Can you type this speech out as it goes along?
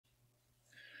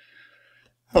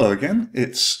Hello again,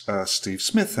 it's Steve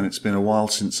Smith, and it's been a while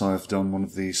since I've done one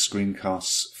of these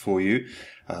screencasts for you.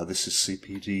 This is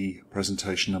CPD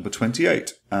presentation number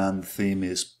 28, and the theme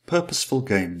is Purposeful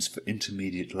Games for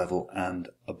Intermediate Level and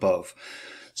Above.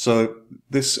 So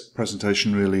this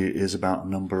presentation really is about a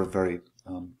number of very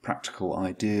practical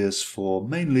ideas for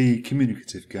mainly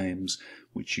communicative games,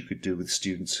 which you could do with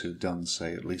students who've done,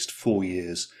 say, at least 4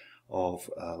 years of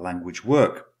language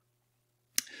work.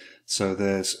 So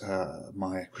there's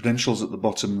my credentials at the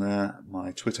bottom there,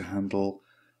 my Twitter handle,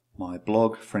 my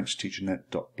blog,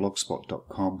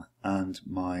 FrenchTeacherNet.blogspot.com, and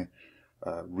my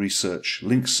research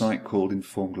link site called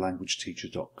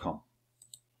InformedLanguageTeacher.com.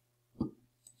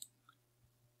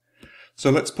 So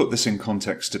let's put this in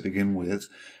context to begin with.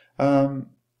 There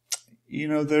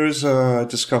is a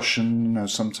discussion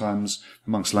sometimes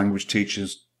amongst language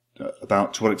teachers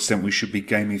about to what extent we should be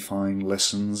gamifying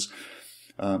lessons.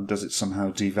 Does it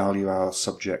somehow devalue our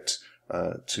subject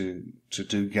to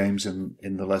do games in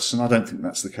the lesson? I don't think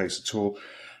that's the case at all.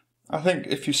 I think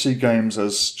if you see games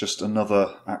as just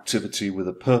another activity with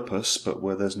a purpose, but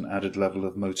where there's an added level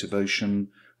of motivation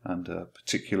and a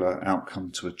particular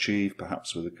outcome to achieve,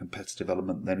 perhaps with a competitive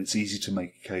element, then it's easy to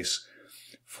make a case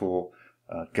for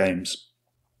games.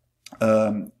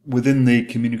 Within the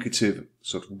communicative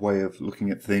sort of way of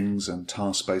looking at things and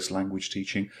task-based language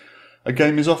teaching, a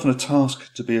game is often a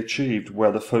task to be achieved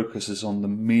where the focus is on the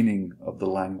meaning of the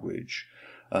language,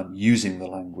 using the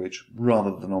language,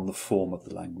 rather than on the form of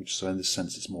the language. So in this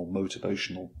sense, it's more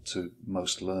motivational to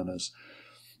most learners.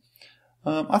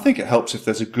 I think it helps if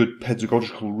there's a good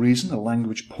pedagogical reason, a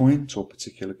language point or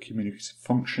particular communicative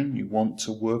function you want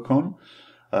to work on.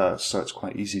 So it's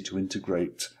quite easy to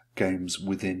integrate games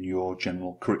within your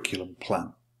general curriculum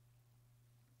plan.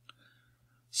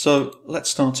 So let's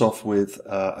start off with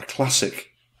a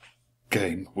classic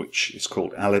game, which is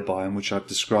called Alibi, and which I've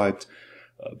described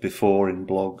before in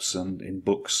blogs and in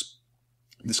books.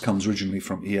 This comes originally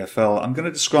from EFL. I'm going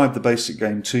to describe the basic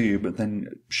game to you, but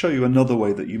then show you another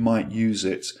way that you might use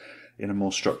it in a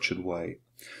more structured way.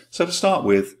 So to start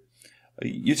with,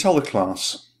 you tell the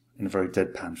class in a very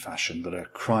deadpan fashion that a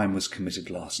crime was committed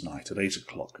last night at 8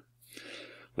 o'clock.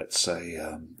 Let's say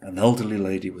an elderly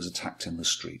lady was attacked in the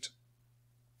street.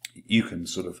 You can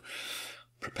sort of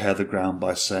prepare the ground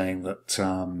by saying that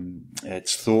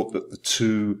it's thought that the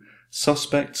two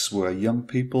suspects were young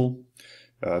people.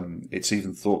 It's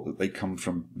even thought that they come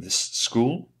from this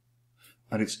school.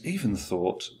 And it's even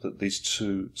thought that these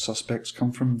two suspects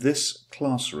come from this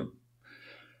classroom.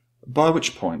 By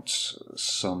which point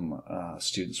some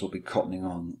students will be cottoning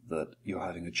on that you're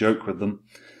having a joke with them.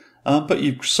 But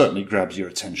you've certainly grabbed your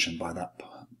attention by that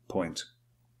point.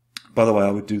 By the way,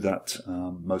 I would do that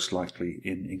most likely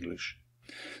in English.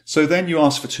 So then you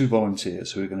ask for 2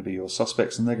 volunteers who are going to be your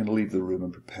suspects, and they're going to leave the room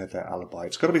and prepare their alibi.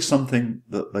 It's got to be something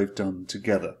that they've done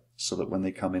together, so that when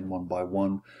they come in one by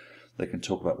one, they can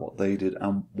talk about what they did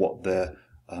and what their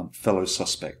fellow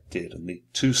suspect did. And the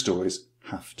 2 stories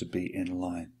have to be in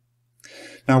line.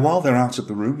 Now, while they're out of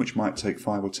the room, which might take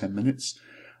 5 or 10 minutes,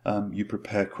 you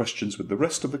prepare questions with the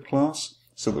rest of the class,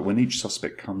 so that when each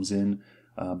suspect comes in,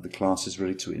 the class is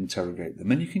ready to interrogate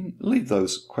them. And you can leave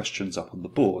those questions up on the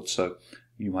board. So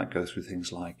you might go through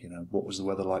things like, what was the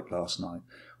weather like last night?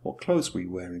 What clothes were you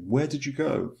wearing? Where did you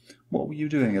go? What were you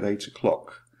doing at 8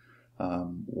 o'clock?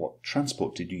 What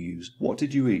transport did you use? What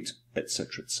did you eat?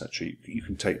 Etc., etc. You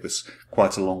can take this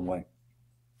quite a long way.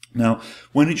 Now,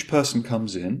 when each person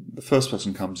comes in, the first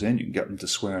person comes in, you can get them to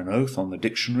swear an oath on the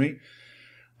dictionary.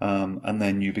 And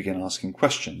then you begin asking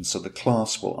questions. So the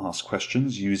class will ask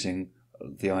questions using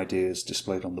the ideas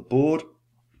displayed on the board,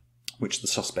 which the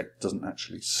suspect doesn't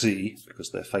actually see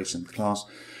because they're facing the class.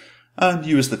 And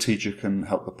you as the teacher can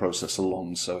help the process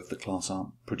along. So if the class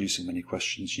aren't producing many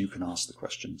questions, you can ask the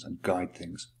questions and guide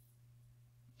things.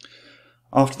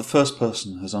 After the first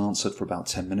person has answered for about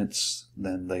 10 minutes,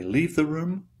 then they leave the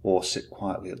room or sit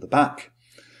quietly at the back.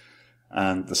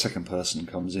 And the second person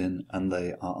comes in and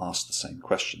they are asked the same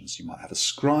questions. You might have a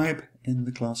scribe in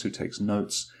the class who takes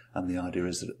notes, and the idea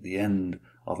is that at the end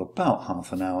of about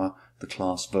half an hour, the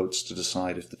class votes to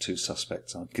decide if the 2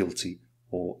 suspects are guilty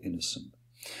or innocent.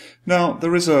 Now,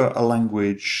 there is a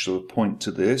language sort of point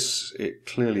to this. It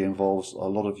clearly involves a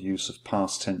lot of use of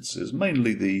past tenses,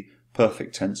 mainly the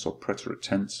perfect tense or preterite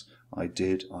tense. I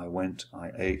did, I went,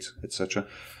 I ate, etc.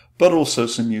 But also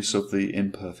some use of the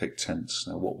imperfect tense.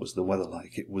 Now, what was the weather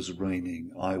like? It was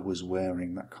raining, I was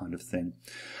wearing, that kind of thing.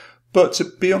 But to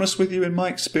be honest with you, in my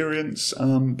experience,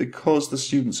 because the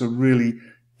students are really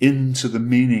into the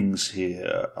meanings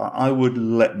here, I would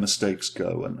let mistakes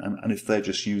go. And if they're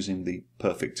just using the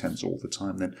perfect tense all the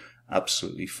time, then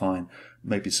absolutely fine.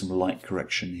 Maybe some light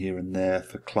correction here and there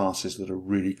for classes that are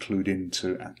really clued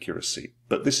into accuracy.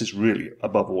 But this is really,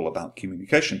 above all, about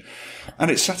communication. And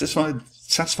it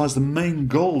satisfies the main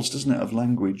goals, doesn't it, of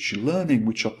language learning,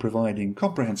 which are providing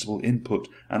comprehensible input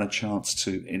and a chance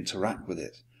to interact with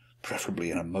it,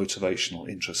 preferably in a motivational,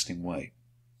 interesting way.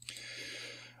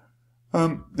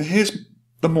 Here's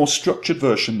the more structured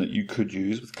version that you could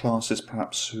use with classes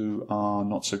perhaps who are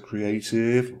not so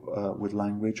creative with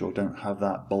language or don't have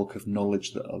that bulk of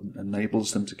knowledge that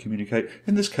enables them to communicate.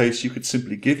 In this case, you could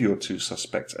simply give your two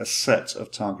suspects a set of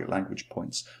target language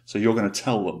points. So you're going to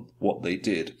tell them what they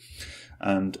did,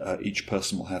 and each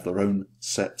person will have their own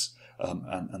set,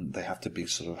 and they have to be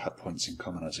sort of have points in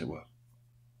common, as it were.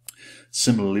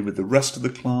 Similarly, with the rest of the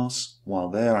class, while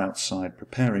they're outside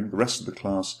preparing, the rest of the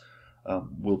class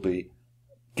will be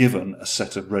given a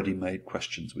set of ready-made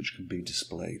questions which can be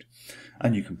displayed.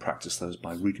 And you can practice those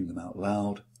by reading them out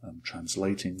loud,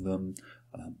 translating them,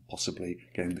 possibly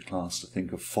getting the class to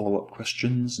think of follow-up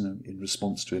questions in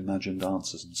response to imagined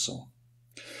answers and so on.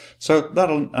 So that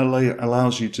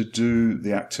allows you to do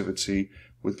the activity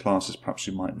with classes perhaps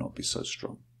you might not be so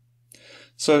strong.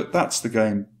 So that's the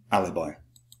game Alibi.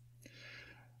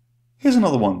 Here's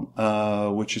another one,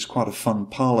 which is quite a fun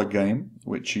parlour game,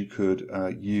 which you could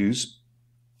use.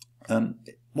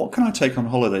 What can I take on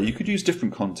holiday? You could use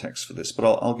different contexts for this, but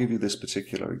I'll give you this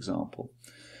particular example.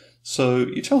 So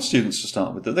you tell students to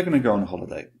start with that they're going to go on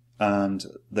holiday, and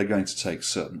they're going to take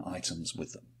certain items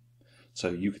with them. So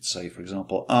you could say, for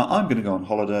example, I'm going to go on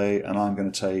holiday, and I'm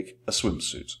going to take a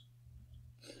swimsuit.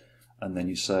 And then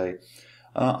you say,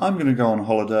 I'm going to go on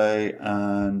holiday,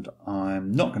 and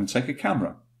I'm not going to take a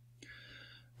camera.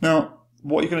 Now,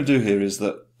 what you're going to do here is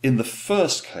that in the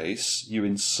first case, you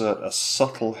insert a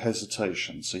subtle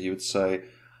hesitation. So you would say,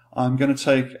 I'm going to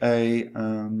take a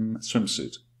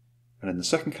swimsuit. And in the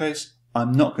second case,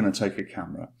 I'm not going to take a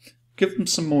camera. Give them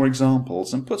some more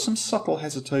examples and put some subtle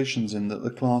hesitations in that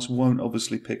the class won't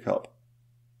obviously pick up.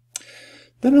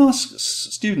 Then ask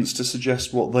students to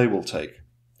suggest what they will take.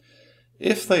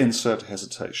 If they insert a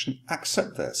hesitation,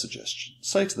 accept their suggestion.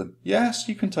 Say to them, yes,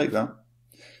 you can take that.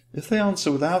 If they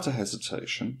answer without a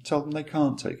hesitation, tell them they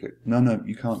can't take it. No,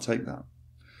 you can't take that.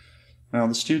 Now,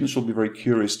 the students will be very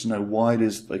curious to know why it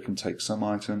is that they can take some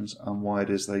items and why it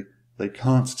is they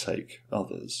can't take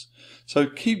others. So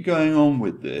keep going on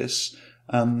with this,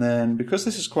 and then, because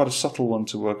this is quite a subtle one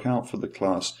to work out for the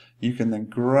class, you can then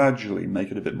gradually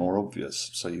make it a bit more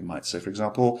obvious. So you might say, for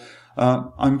example,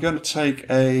 I'm going to take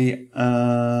a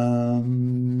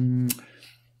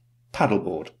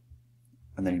paddleboard.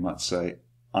 And then you might say,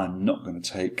 I'm not going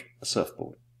to take a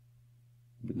surfboard,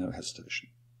 with no hesitation.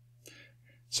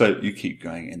 So you keep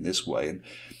going in this way. And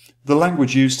the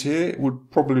language used here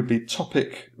would probably be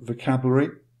topic vocabulary,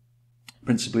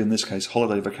 principally in this case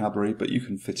holiday vocabulary, but you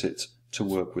can fit it to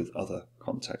work with other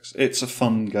contexts. It's a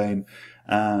fun game,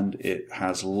 and it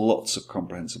has lots of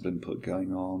comprehensive input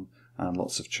going on and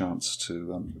lots of chance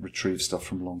to retrieve stuff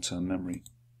from long-term memory.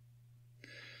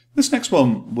 This next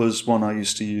one was one I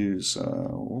used to use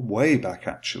way back,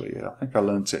 actually. I think I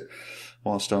learnt it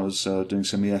whilst I was doing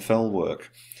some EFL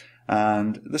work.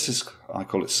 And this is, I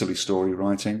call it silly story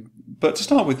writing. But to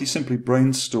start with, you simply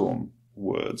brainstorm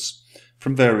words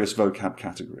from various vocab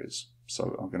categories.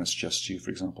 So I'm going to suggest to you,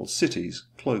 for example, cities,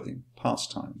 clothing,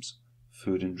 pastimes,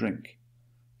 food and drink,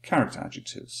 character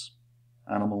adjectives,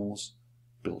 animals,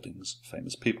 buildings,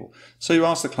 famous people. So you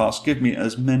ask the class, give me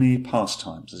as many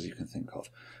pastimes as you can think of.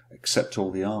 Accept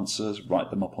all the answers, write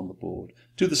them up on the board.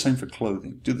 Do the same for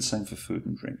clothing, do the same for food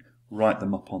and drink, write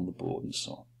them up on the board, and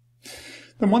so on.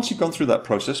 Then once you've gone through that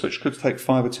process, which could take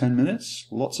 5 or 10 minutes,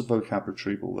 lots of vocab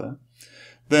retrieval there,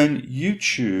 then you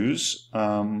choose,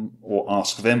 or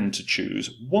ask them to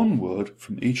choose, one word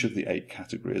from each of the 8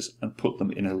 categories and put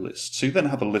them in a list. So you then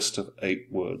have a list of 8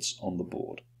 words on the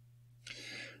board.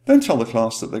 Then tell the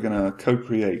class that they're going to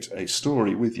co-create a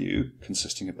story with you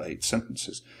consisting of 8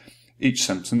 sentences. Each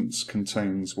sentence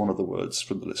contains one of the words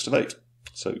from the list of 8.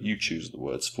 So you choose the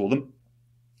words for them.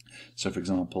 So, for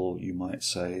example, you might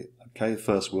say, okay, the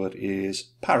first word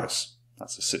is Paris.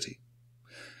 That's a city.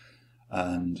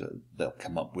 And they'll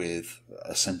come up with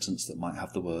a sentence that might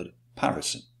have the word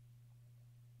Paris in.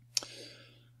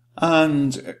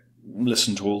 And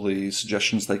listen to all the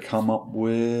suggestions they come up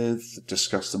with,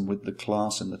 discuss them with the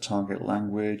class in the target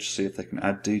language, see if they can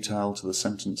add detail to the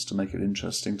sentence to make it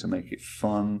interesting, to make it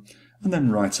fun, and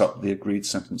then write up the agreed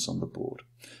sentence on the board.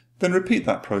 Then repeat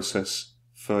that process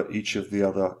for each of the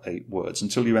other 8 words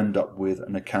until you end up with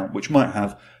an account which might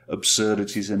have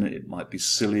absurdities in it, it might be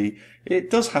silly. It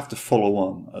does have to follow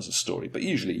on as a story, but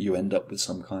usually you end up with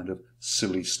some kind of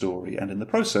silly story, and in the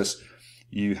process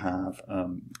you have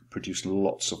produced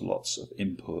lots of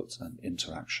input and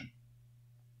interaction.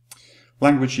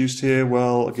 Language used here,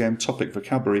 well, again, topic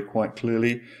vocabulary quite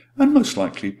clearly, and most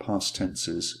likely past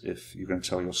tenses if you're going to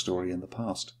tell your story in the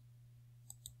past.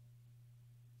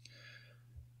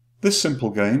 This simple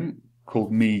game,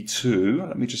 called Me Too,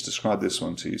 let me just describe this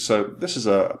one to you. So this is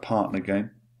a partner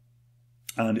game,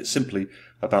 and it's simply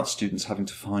about students having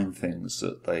to find things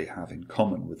that they have in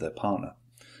common with their partner.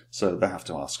 So they have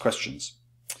to ask questions.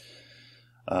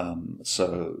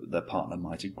 So their partner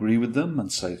might agree with them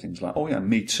and say things like, oh yeah,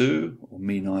 me too, or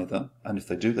me neither, and if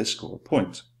they do, they score a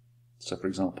point. So for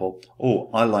example,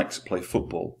 oh, I like to play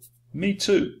football. Me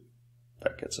too.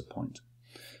 That gets a point.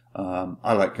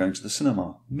 I like going to the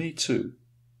cinema. Me too.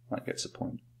 That gets a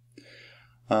point.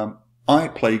 I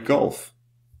play golf.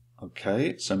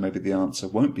 Okay, so maybe the answer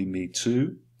won't be me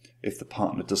too. If the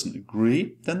partner doesn't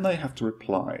agree, then they have to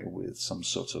reply with some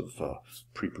sort of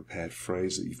pre-prepared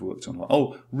phrase that you've worked on. Like,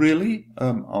 oh, really?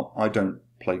 I don't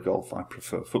play golf. I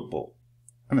prefer football.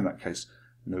 And in that case,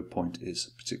 no point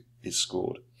is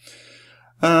scored.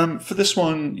 For this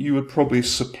one, you would probably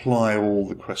supply all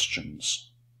the questions.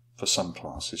 For some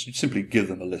classes, you'd simply give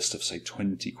them a list of, say,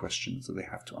 20 questions that they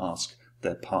have to ask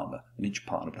their partner, and each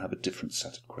partner would have a different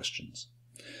set of questions.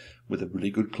 With a really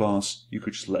good class, you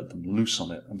could just let them loose on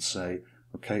it and say,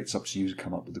 okay, it's up to you to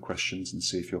come up with the questions and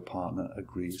see if your partner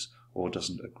agrees or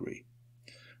doesn't agree.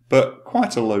 But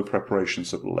quite a low preparation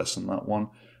sort of lesson, that one,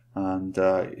 and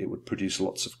it would produce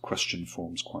lots of question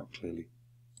forms quite clearly.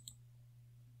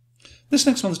 This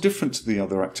next one's different to the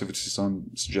other activities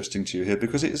I'm suggesting to you here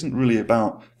because it isn't really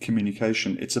about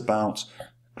communication, it's about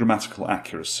grammatical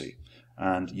accuracy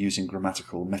and using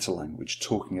grammatical meta-language,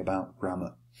 talking about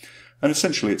grammar. And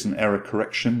essentially it's an error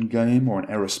correction game or an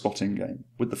error spotting game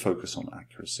with the focus on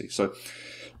accuracy. So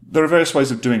there are various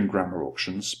ways of doing grammar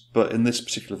auctions, but in this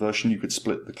particular version you could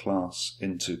split the class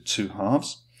into 2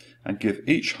 halves and give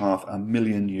each half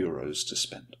 €1,000,000 to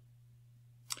spend.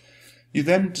 You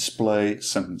then display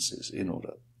sentences in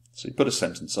order. So you put a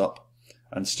sentence up,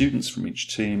 and students from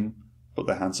each team put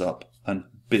their hands up and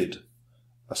bid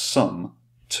a sum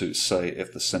to say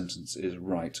if the sentence is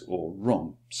right or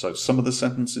wrong. So some of the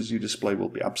sentences you display will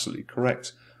be absolutely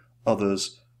correct,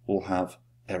 others will have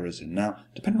errors in. Now,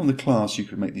 depending on the class, you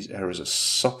could make these errors as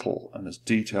subtle and as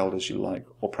detailed as you like,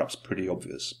 or perhaps pretty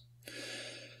obvious.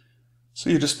 So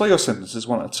you display your sentences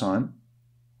one at a time.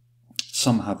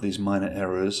 Some have these minor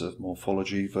errors of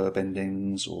morphology, verb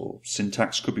endings, or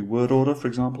syntax. Could be word order, for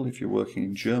example, if you're working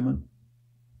in German.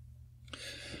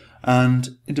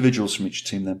 And individuals from each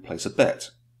team then place a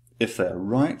bet. If they're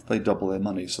right, they double their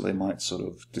money. So they might sort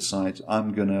of decide,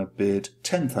 I'm going to bid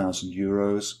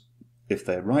 €10,000. If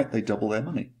they're right, they double their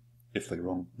money. If they're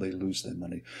wrong, they lose their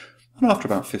money. And after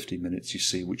about 15 minutes, you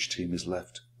see which team is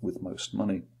left with most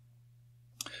money.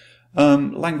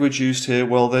 Language used here,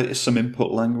 well, there is some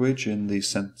input language in the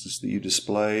sentences that you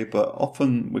display, but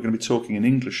often we're going to be talking in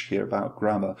English here about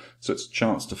grammar, so it's a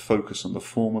chance to focus on the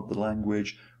form of the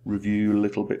language, review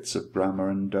little bits of grammar,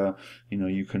 and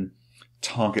you can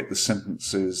target the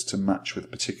sentences to match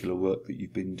with particular work that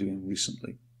you've been doing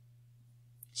recently.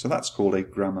 So that's called a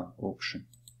grammar auction.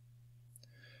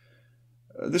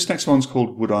 This next one's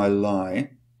called Would I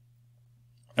Lie?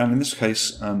 And in this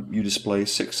case, you display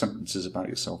 6 sentences about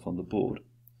yourself on the board,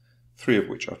 3 of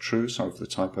which are true, sorry for the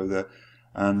typo there,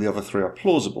 and the other 3 are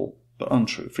plausible, but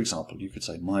untrue. For example, you could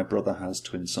say, my brother has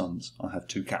twin sons, I have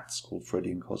 2 cats called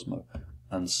Freddie and Cosmo,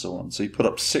 and so on. So you put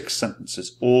up 6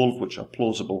 sentences, all of which are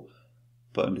plausible,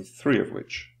 but only 3 of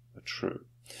which are true.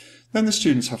 Then the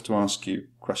students have to ask you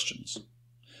questions.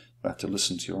 They have to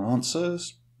listen to your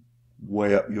answers,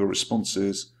 weigh up your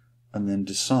responses, and then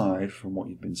decide from what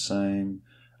you've been saying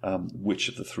which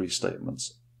of the 3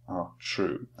 statements are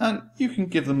true. And you can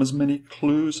give them as many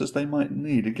clues as they might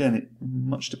need. Again, it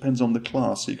much depends on the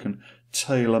class, so you can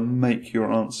tailor-make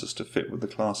your answers to fit with the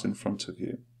class in front of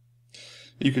you.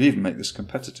 You could even make this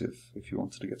competitive if you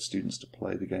wanted to get students to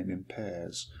play the game in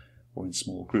pairs or in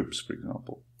small groups, for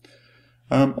example.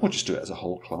 Or just do it as a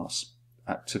whole class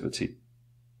activity.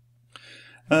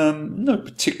 No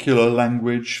particular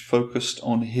language focused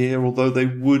on here, although they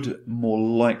would more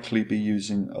likely be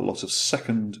using a lot of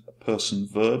second-person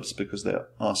verbs because they're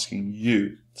asking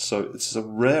you. So this is a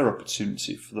rare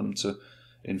opportunity for them to,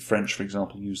 in French, for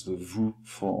example, use the vous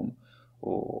form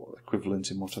or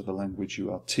equivalent in whatever language you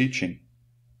are teaching.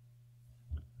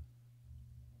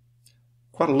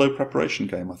 Quite a low preparation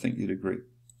game, I think you'd agree.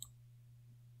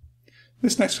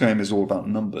 This next game is all about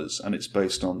numbers, and it's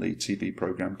based on the TV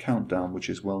program Countdown, which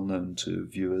is well known to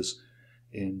viewers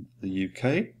in the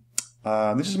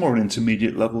UK. This is more an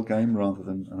intermediate level game rather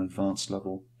than an advanced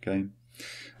level game.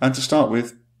 And to start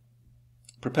with,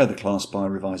 prepare the class by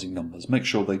revising numbers. Make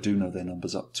sure they do know their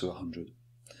numbers up to 100.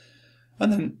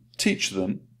 And then teach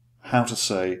them how to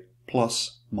say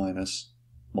plus, minus,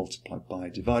 multiplied by,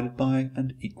 divided by,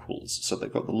 and equals. So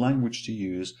they've got the language to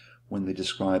use when they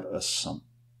describe a sum.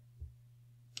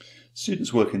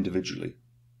 Students work individually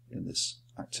in this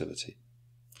activity.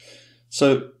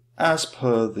 So, as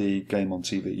per the game on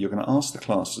TV, you're going to ask the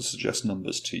class to suggest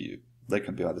numbers to you. They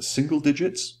can be either single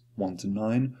digits, 1 to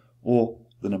 9, or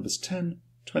the numbers 10,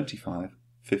 25,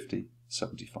 50,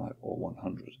 75, or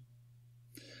 100.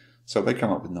 So they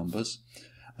come up with numbers,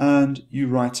 and you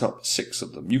write up 6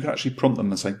 of them. You can actually prompt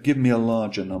them and say, give me a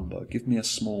larger number, give me a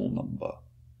small number.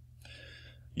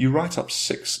 You write up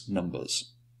 6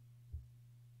 numbers,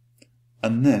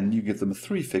 and then you give them a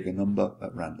 3-figure number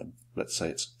at random. Let's say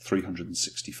it's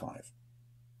 365.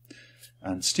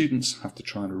 And students have to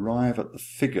try and arrive at the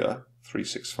figure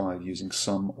 365 using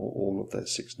some or all of their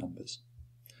 6 numbers.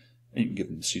 And you can give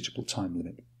them a suitable time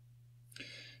limit.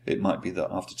 It might be that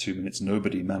after 2 minutes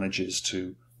nobody manages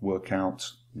to work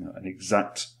out an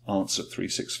exact answer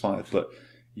 365, but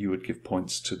you would give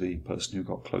points to the person who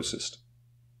got closest.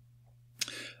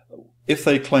 If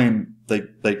they claim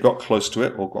they got close to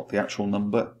it or got the actual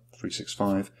number,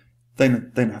 365,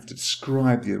 then have to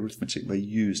describe the arithmetic they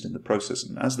used in the process.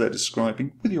 And as they're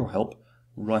describing, with your help,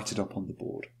 write it up on the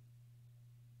board.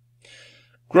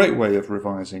 Great way of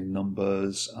revising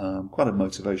numbers, quite a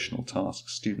motivational task.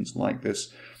 Students like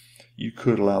this. You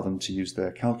could allow them to use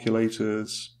their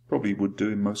calculators, probably would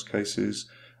do in most cases,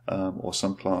 or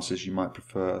some classes you might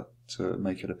prefer to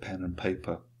make it a pen and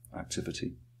paper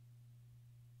activity.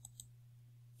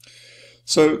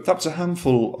 So that's a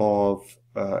handful of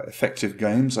effective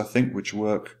games, I think, which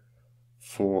work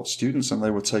for students, and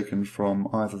they were taken from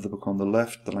either the book on the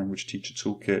left, The Language Teacher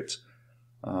Toolkit,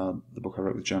 the book I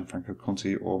wrote with Gianfranco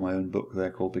Conti, or my own book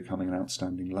there called Becoming an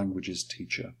Outstanding Languages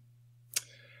Teacher.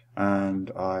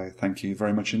 And I thank you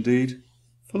very much indeed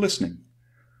for listening.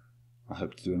 I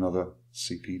hope to do another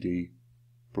CPD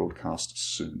broadcast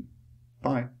soon.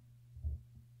 Bye.